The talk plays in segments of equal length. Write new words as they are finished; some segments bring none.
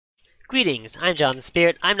Greetings, I'm John the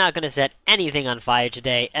Spirit. I'm not going to set anything on fire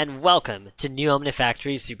today, and welcome to new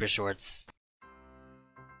Omnifactory Supershorts.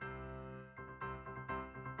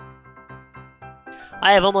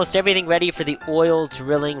 I have almost everything ready for the oil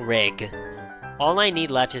drilling rig. All I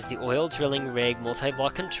need left is the oil drilling rig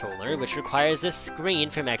multi-block controller, which requires a screen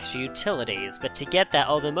from Extra Utilities. But to get that,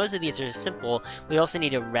 although most of these are simple, we also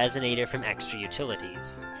need a resonator from Extra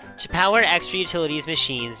Utilities. To power Extra Utilities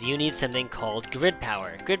machines, you need something called grid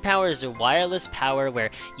power. Grid power is a wireless power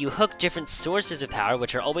where you hook different sources of power,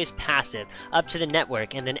 which are always passive, up to the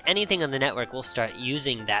network, and then anything on the network will start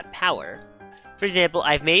using that power. For example,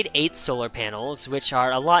 I've made 8 solar panels, which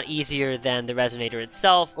are a lot easier than the resonator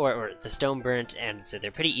itself, or the stone burnt, and so they're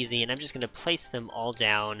pretty easy, and I'm just going to place them all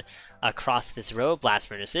down across this row of blast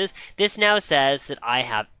furnaces. This now says that I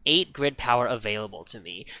have 8 grid power available to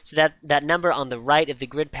me. So that number on the right of the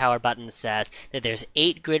grid power button says that there's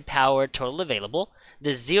 8 grid power total available.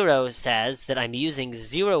 The 0 says that I'm using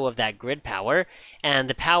 0 of that grid power, and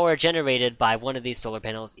the power generated by one of these solar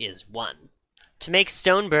panels is 1. To make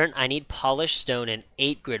stone burnt, I need polished stone and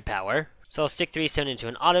 8 grid power. So I'll stick 3 stone into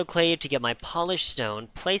an autoclave to get my polished stone,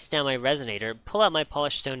 place down my resonator, pull out my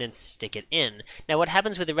polished stone, and stick it in. Now what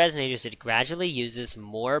happens with the resonator is it gradually uses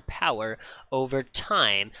more power over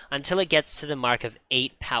time until it gets to the mark of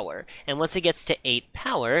 8 power. And once it gets to 8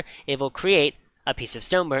 power, it will create a piece of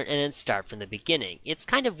stone burnt and then start from the beginning. It's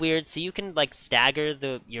kind of weird, so you can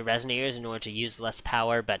stagger your resonators in order to use less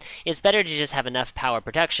power, but it's better to just have enough power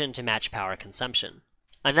production to match power consumption.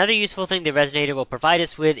 Another useful thing the resonator will provide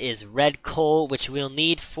us with is red coal, which we'll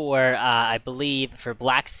need for, I believe, for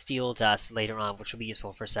black steel dust later on, which will be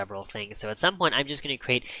useful for several things. So at some point, I'm just going to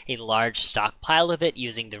create a large stockpile of it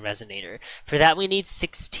using the resonator. For that, we need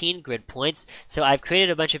 16 grid points, so I've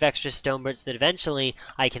created a bunch of extra stone burns that eventually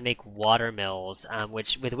I can make water mills,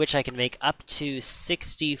 with which I can make up to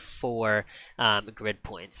 64 grid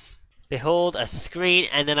points. Behold a screen,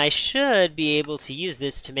 and then I should be able to use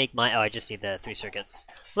this to make my... Oh, I just need the 3 circuits.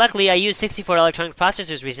 Luckily, I used 64 electronic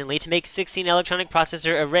processors recently to make 16 electronic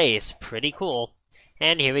processor arrays. Pretty cool.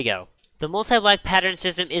 And here we go. The multi-block pattern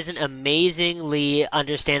system isn't amazingly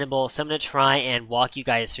understandable, so I'm going to try and walk you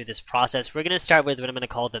guys through this process. We're going to start with what I'm going to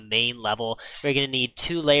call the main level. We're going to need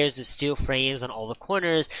 2 layers of steel frames on all the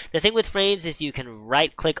corners. The thing with frames is you can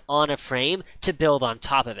right-click on a frame to build on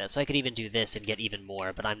top of it. So I could even do this and get even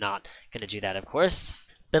more, but I'm not going to do that, of course.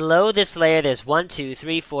 Below this layer, there's 1, 2,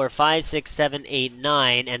 3, 4, 5, 6, 7, 8,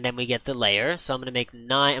 9, and then we get the layer. So I'm going to make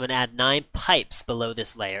 9. I'm going to add 9 pipes below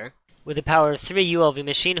this layer. With the power of 3 ULV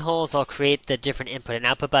machine holes, I'll create the different input and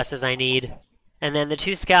output buses I need. And then the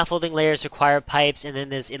 2 scaffolding layers require pipes, and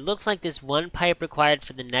then it looks like there's 1 pipe required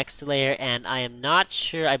for the next layer, and I am not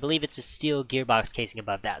sure, I believe it's a steel gearbox casing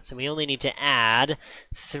above that. So we only need to add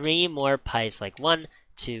 3 more pipes, like 1,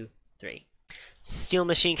 2, 3. Steel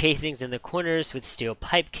machine casings in the corners with steel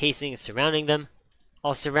pipe casings surrounding them.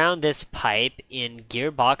 I'll surround this pipe in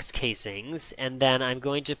gearbox casings, and then I'm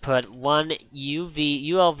going to put 1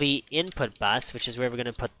 ULV input bus, which is where we're going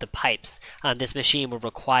to put the pipes. This machine will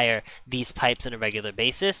require these pipes on a regular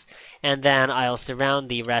basis, and then I'll surround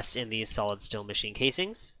the rest in these solid steel machine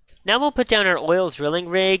casings. Now we'll put down our oil drilling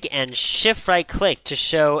rig and shift right click to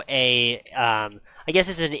show I guess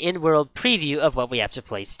it's an in-world preview of what we have to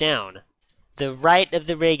place down. The right of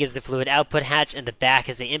the rig is the fluid output hatch, and the back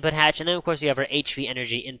is the input hatch, and then of course we have our HV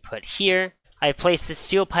energy input here. I've placed the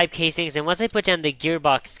steel pipe casings, and once I put down the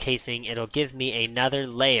gearbox casing, it'll give me another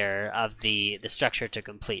layer of the structure to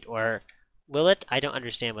complete. Or will it? I don't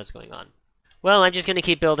understand what's going on. Well, I'm just going to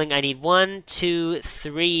keep building. I need 1, 2,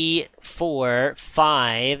 3, 4,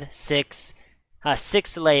 5, 6...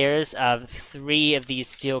 6 layers of 3 of these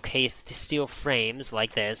steel frames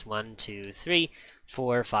like this. 1, 2, 3,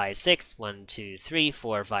 4, 5, 6. 1, 2, 3,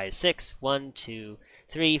 4, 5, 6. 1, 2,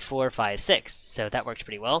 3, 4, 5, 6. So that worked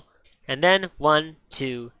pretty well. And then 1,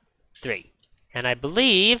 2, 3. And I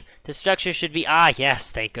believe the structure should be... Ah, yes,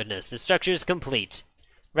 thank goodness. The structure is complete.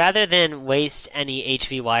 Rather than waste any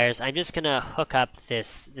HV wires, I'm just going to hook up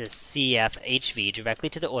this CF HV directly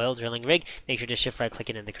to the oil drilling rig. Make sure to shift right click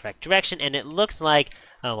it in the correct direction, and it looks like...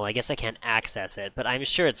 Oh, well, I guess I can't access it, but I'm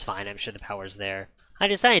sure it's fine. I'm sure the power's there. I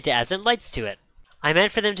decided to add some lights to it. I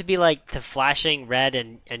meant for them to be like the flashing red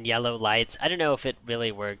and yellow lights. I don't know if it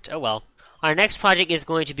really worked. Oh well. Our next project is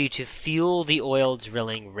going to be to fuel the oil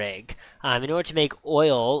drilling rig. In order to make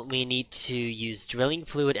oil, we need to use drilling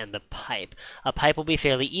fluid and the pipe. A pipe will be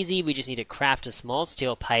fairly easy. We just need to craft a small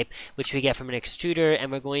steel pipe, which we get from an extruder,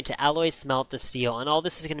 and we're going to alloy smelt the steel, and all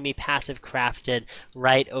this is going to be passive crafted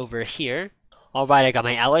right over here. Alright, I got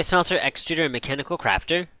my alloy smelter, extruder, and mechanical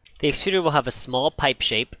crafter. The extruder will have a small pipe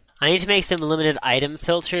shape. I need to make some limited item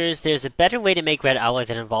filters. There's a better way to make red alloy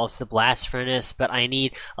that involves the blast furnace, but I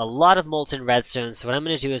need a lot of molten redstone, so what I'm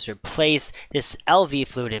going to do is replace this LV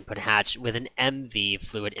fluid input hatch with an MV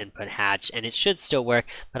fluid input hatch, and it should still work,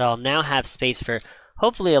 but I'll now have space for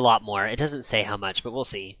hopefully a lot more. It doesn't say how much, but we'll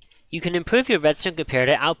see. You can improve your redstone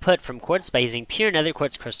comparator output from quartz by using pure nether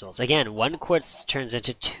quartz crystals. Again, 1 quartz turns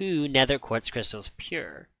into 2 nether quartz crystals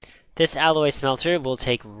pure. This alloy smelter will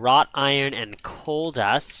take wrought iron and coal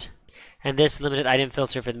dust, and this limited item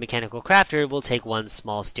filter for the mechanical crafter will take 1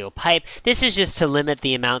 small steel pipe. This is just to limit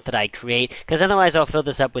the amount that I create, because otherwise I'll fill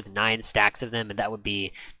this up with 9 stacks of them, and that'd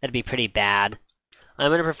be pretty bad. I'm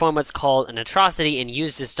going to perform what's called an atrocity and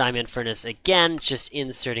use this diamond furnace again, just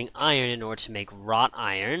inserting iron in order to make wrought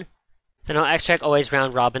iron. Then I'll extract always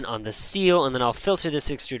round robin on the steel, and then I'll filter this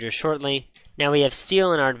extruder shortly. Now we have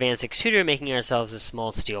steel in our advanced extruder, making ourselves the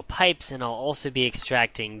small steel pipes, and I'll also be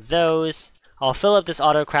extracting those. I'll fill up this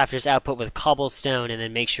auto crafter's output with cobblestone, and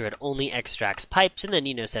then make sure it only extracts pipes, and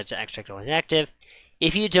then set to extract always active.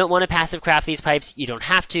 If you don't want to passive craft these pipes, you don't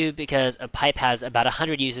have to, because a pipe has about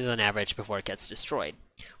 100 uses on average before it gets destroyed.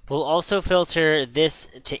 We'll also filter this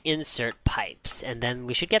to insert pipes, and then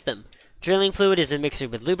we should get them. Drilling fluid is a mixture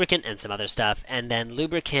with lubricant and some other stuff, and then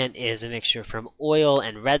lubricant is a mixture from oil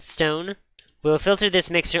and redstone. We'll filter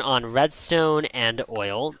this mixture on redstone and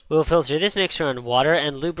oil. We'll filter this mixture on water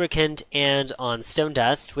and lubricant and on stone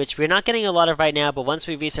dust, which we're not getting a lot of right now, but once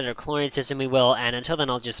we reset our chlorine system we will, and until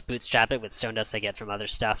then I'll just bootstrap it with stone dust I get from other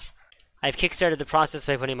stuff. I've kickstarted the process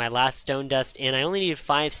by putting my last stone dust in. I only need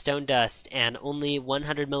 5 stone dust and only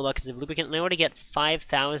 100 millibuckets of lubricant, and I want to get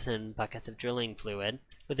 5,000 buckets of drilling fluid.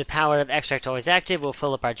 With the power of extract always active, we'll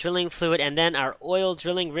fill up our drilling fluid, and then our oil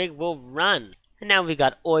drilling rig will run. And now we've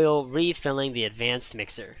got oil refilling the advanced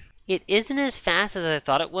mixer. It isn't as fast as I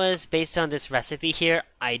thought it was based on this recipe here.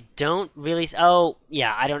 I don't really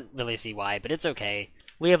see why, but it's okay.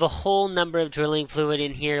 We have a whole number of drilling fluid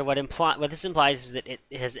in here. What this implies is that it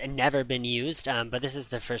has never been used, but this is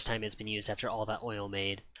the first time it's been used after all that oil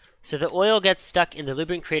made. So the oil gets stuck in the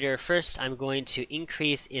lubricant creator first. I'm going to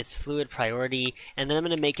increase its fluid priority, and then I'm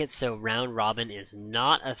going to make it so round robin is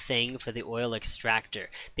not a thing for the oil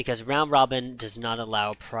extractor, because round robin does not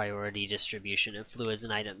allow priority distribution of fluids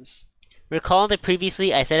and items. Recall that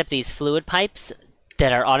previously I set up these fluid pipes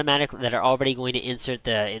that are already going to insert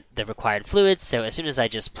the required fluids, so as soon as I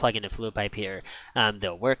just plug in a fluid pipe here,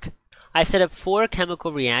 they'll work. I've set up 4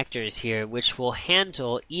 chemical reactors here, which will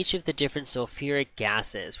handle each of the different sulfuric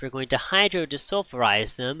gases. We're going to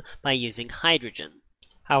hydrodesulfurise them by using hydrogen.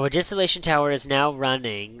 Our distillation tower is now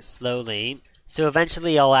running slowly, so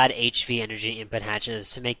eventually I'll add HV energy input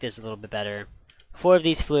hatches to make this a little bit better. 4 of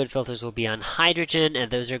these fluid filters will be on hydrogen,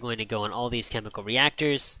 and those are going to go on all these chemical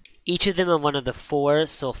reactors. Each of them on one of the 4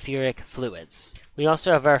 sulfuric fluids. We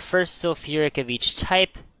also have our first sulfuric of each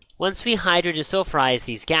type. Once we hydrodesulfurise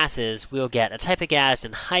these gases, we'll get a type of gas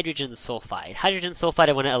and hydrogen sulfide. Hydrogen sulfide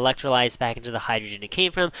I want to electrolyze back into the hydrogen it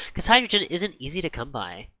came from, because hydrogen isn't easy to come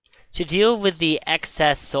by. To deal with the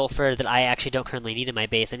excess sulfur that I actually don't currently need in my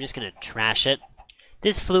base, I'm just going to trash it.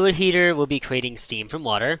 This fluid heater will be creating steam from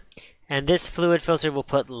water, and this fluid filter will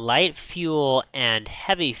put light fuel and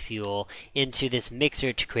heavy fuel into this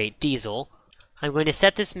mixer to create diesel. I'm going to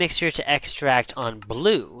set this mixture to extract on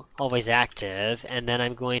blue, always active, and then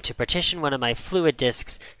I'm going to partition one of my fluid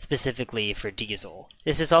disks specifically for diesel.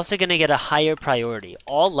 This is also going to get a higher priority.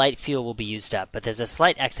 All light fuel will be used up, but there's a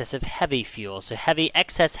slight excess of heavy fuel, so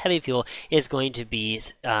excess heavy fuel is going to be,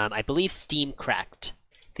 I believe, steam cracked.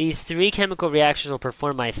 These 3 chemical reactions will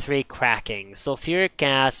perform my 3 cracking. Sulfuric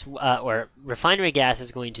gas, or refinery gas,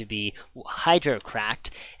 is going to be hydro-cracked,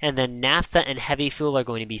 and then naphtha and heavy fuel are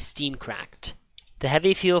going to be steam-cracked. The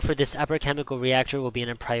heavy fuel for this upper chemical reactor will be in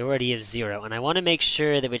a priority of 0, and I want to make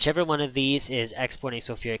sure that whichever one of these is exporting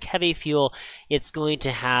sulfuric heavy fuel, it's going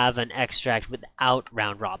to have an extract without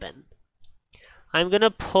round robin. I'm going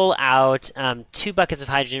to pull out 2 buckets of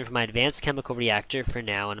hydrogen from my advanced chemical reactor for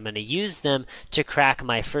now, and I'm going to use them to crack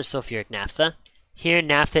my first sulfuric naphtha. Here,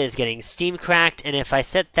 naphtha is getting steam cracked, and if I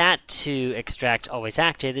set that to extract always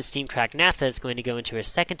active, the steam cracked naphtha is going to go into a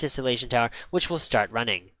second distillation tower, which will start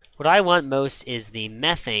running. What I want most is the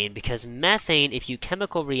methane, because methane, if you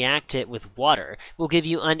chemical react it with water, will give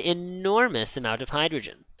you an enormous amount of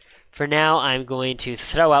hydrogen. For now, I'm going to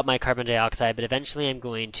throw out my carbon dioxide, but eventually I'm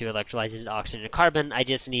going to electrolyze it into oxygen and carbon. I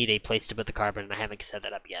just need a place to put the carbon, and I haven't set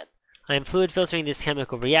that up yet. I'm fluid filtering this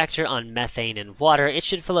chemical reactor on methane and water. It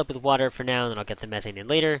should fill up with water for now, and then I'll get the methane in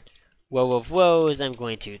later. Woe of woes, I'm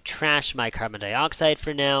going to trash my carbon dioxide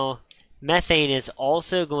for now. Methane is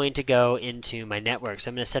also going to go into my network. So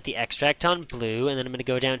I'm going to set the extract on blue, and then I'm going to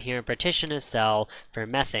go down here and partition a cell for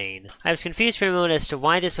methane. I was confused for a moment as to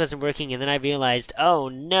why this wasn't working, and then I realized, oh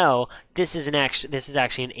no, this is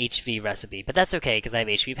actually an HV recipe. But that's okay, because I have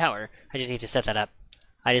HV power. I just need to set that up.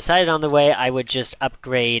 I decided on the way I would just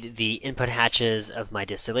upgrade the input hatches of my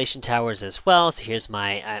distillation towers as well. So here's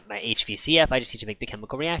my HVCF. I just need to make the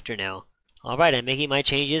chemical reactor now. Alright, I'm making my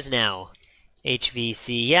changes now.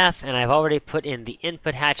 HVCF, and I've already put in the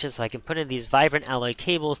input hatches so I can put in these vibrant alloy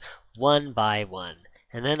cables one by one.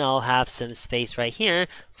 And then I'll have some space right here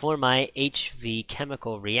for my HV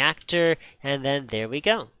chemical reactor, and then there we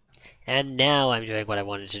go. And now I'm doing what I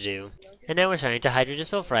wanted to do. And now we're starting to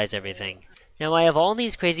hydrodesulfurise everything. Now I have all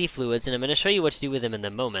these crazy fluids, and I'm going to show you what to do with them in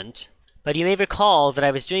a moment. But you may recall that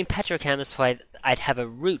I was doing Petrochem, so I'd have a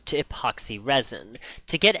route to epoxy resin.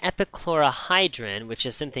 To get epichlorohydrin, which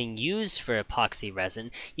is something used for epoxy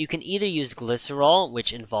resin, you can either use glycerol,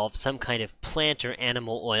 which involves some kind of plant or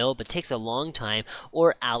animal oil but takes a long time,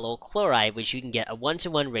 or allyl chloride, which you can get a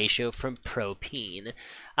 1-to-1 ratio from propene.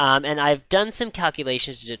 And I've done some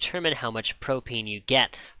calculations to determine how much propene you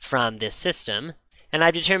get from this system. And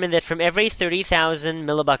I've determined that from every 30,000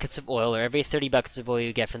 millibuckets of oil, or every 30 buckets of oil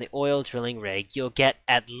you get from the oil drilling rig, you'll get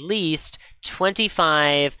at least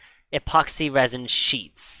 25 epoxy resin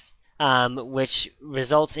sheets, which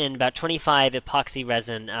results in about 25 epoxy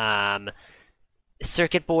resin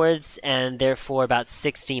circuit boards, and therefore about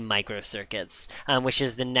 60 microcircuits, which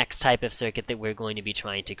is the next type of circuit that we're going to be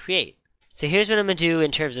trying to create. So here's what I'm going to do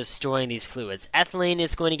in terms of storing these fluids. Ethylene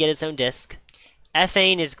is going to get its own disk.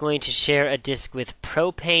 Ethane is going to share a disk with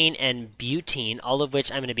propane and butene, all of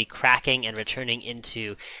which I'm going to be cracking and returning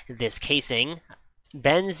into this casing.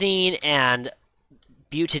 Benzene and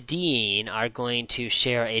butadiene are going to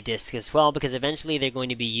share a disk as well, because eventually they're going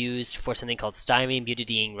to be used for something called styrene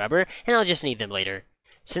butadiene rubber, and I'll just need them later.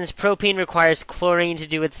 Since propane requires chlorine to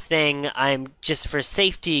do its thing, I'm just for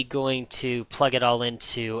safety going to plug it all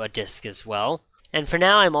into a disk as well. And for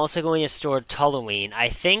now, I'm also going to store toluene. I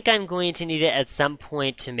think I'm going to need it at some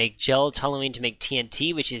point to make gel toluene to make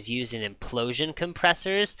TNT, which is used in implosion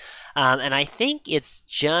compressors. And I think it's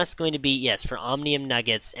just going to be, yes, for omnium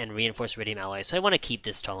nuggets and reinforced iridium alloys. So I want to keep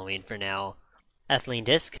this toluene for now. Ethylene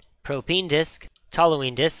disk, propene disk,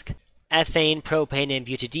 toluene disk, ethane, propane, and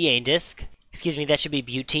butadiene disk. Excuse me, that should be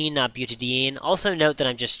butene, not butadiene. Also note that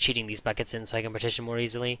I'm just cheating these buckets in so I can partition more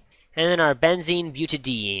easily. And then our benzene,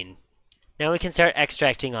 butadiene. Now we can start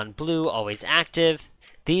extracting on blue, always active.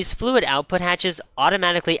 These fluid output hatches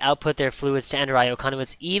automatically output their fluids to ender-IO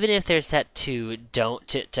conduits even if they're set to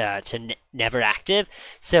never active.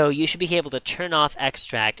 So you should be able to turn off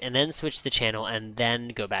extract and then switch the channel and then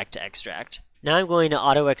go back to extract. Now I'm going to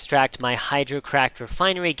auto-extract my hydrocracked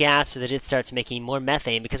refinery gas so that it starts making more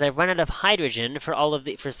methane because I've run out of hydrogen for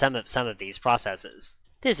some of these processes.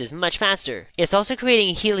 This is much faster. It's also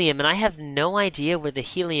creating helium, and I have no idea where the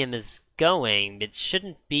helium is going. It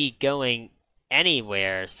shouldn't be going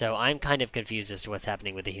anywhere, so I'm kind of confused as to what's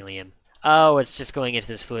happening with the helium. Oh, it's just going into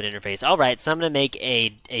this fluid interface. Alright, so I'm going to make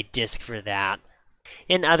a disk for that.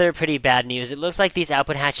 In other pretty bad news, it looks like these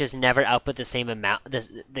output hatches never output the same amount.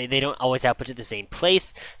 They don't always output to the same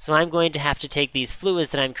place, so I'm going to have to take these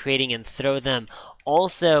fluids that I'm creating and throw them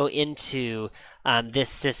also into this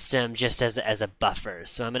system just as a buffer.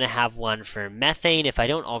 So I'm going to have one for methane if I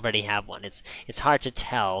don't already have one. It's hard to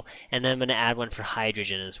tell. And then I'm going to add one for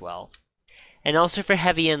hydrogen as well. And also for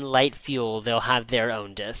heavy and light fuel, they'll have their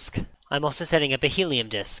own disk. I'm also setting up a helium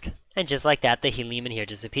disk. And just like that, the helium in here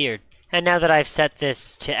disappeared. And now that I've set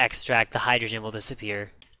this to extract, the hydrogen will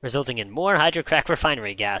disappear, resulting in more hydrocracked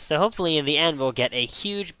refinery gas. So hopefully in the end we'll get a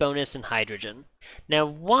huge bonus in hydrogen. Now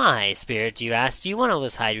why, Spirit, do you ask? Do you want all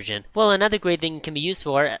this hydrogen? Well, another great thing it can be used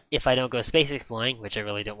for, if I don't go space exploring, which I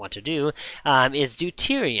really don't want to do, is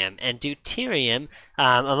deuterium. And deuterium,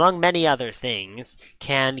 among many other things,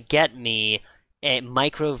 can get me a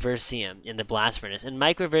microversium in the blast furnace. And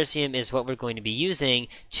microversium is what we're going to be using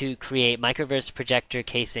to create microverse projector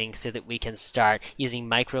casing so that we can start using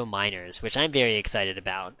micro miners, which I'm very excited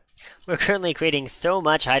about. We're currently creating so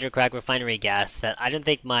much hydrocrack refinery gas that I don't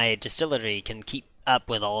think my distillery can keep up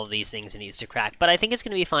with all of these things it needs to crack, but I think it's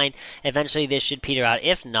going to be fine. Eventually this should peter out.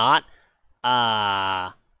 If not,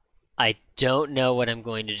 I don't know what I'm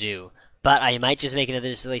going to do. But I might just make another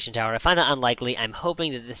distillation tower. I find that unlikely. I'm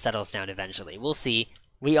hoping that this settles down eventually. We'll see.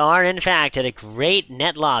 We are, in fact, at a great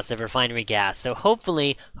net loss of refinery gas, so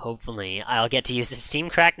hopefully, I'll get to use the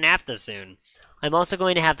steam-cracked naphtha soon. I'm also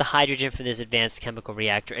going to have the hydrogen for this advanced chemical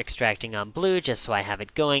reactor extracting on blue, just so I have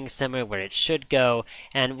it going somewhere where it should go,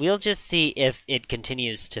 and we'll just see if it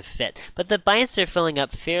continues to fit. But the bites are filling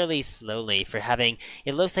up fairly slowly for having,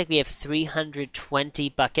 it looks like we have 320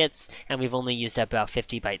 buckets, and we've only used up about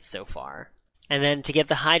 50 bites so far. And then to get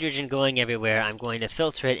the hydrogen going everywhere, I'm going to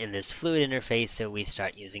filter it in this fluid interface so we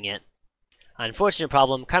start using it. Unfortunate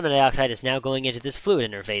problem, carbon dioxide is now going into this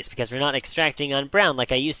fluid interface because we're not extracting on brown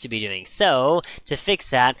like I used to be doing. So, to fix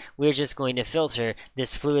that, we're just going to filter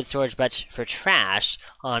this fluid storage batch for trash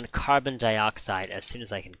on carbon dioxide as soon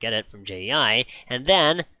as I can get it from JEI, and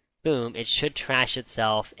then, boom, it should trash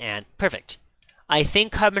itself, and perfect. I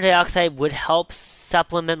think carbon dioxide would help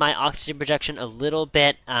supplement my oxygen production a little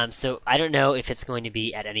bit, so I don't know if it's going to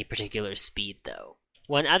be at any particular speed though.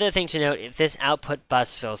 One other thing to note, if this output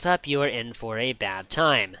bus fills up, you are in for a bad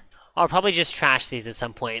time. I'll probably just trash these at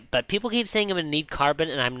some point, but people keep saying I'm going to need carbon,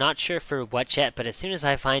 and I'm not sure for what yet, but as soon as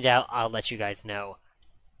I find out, I'll let you guys know.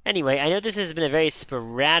 Anyway, I know this has been a very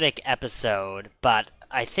sporadic episode, but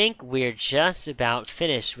I think we're just about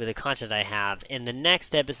finished with the content I have. In the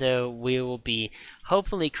next episode, we will be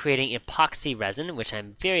hopefully creating epoxy resin, which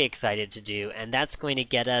I'm very excited to do, and that's going to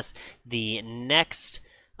get us the next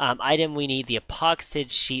item we need, the epoxide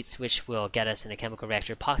sheets, which will get us in a chemical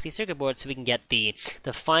reactor epoxy circuit board so we can get the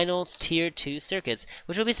final tier 2 circuits,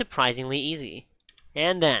 which will be surprisingly easy.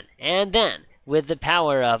 And then, with the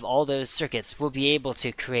power of all those circuits, we'll be able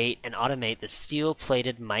to create and automate the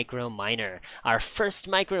steel-plated micro miner, our first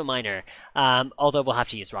micro miner, although we'll have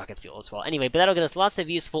to use rocket fuel as well. Anyway, but that'll get us lots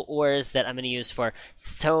of useful ores that I'm going to use for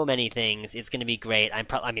so many things. It's going to be great.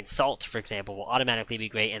 I mean, salt, for example, will automatically be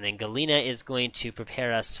great, and then galena is going to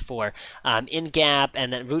prepare us for in-gap,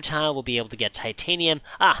 and then rutile will be able to get titanium.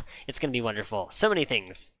 It's going to be wonderful. So many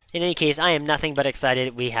things. In any case, I am nothing but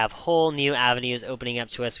excited. We have whole new avenues opening up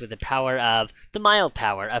to us with the mild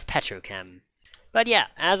power of Petrochem. But yeah,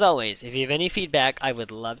 as always, if you have any feedback, I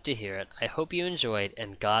would love to hear it. I hope you enjoyed,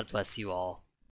 and God bless you all.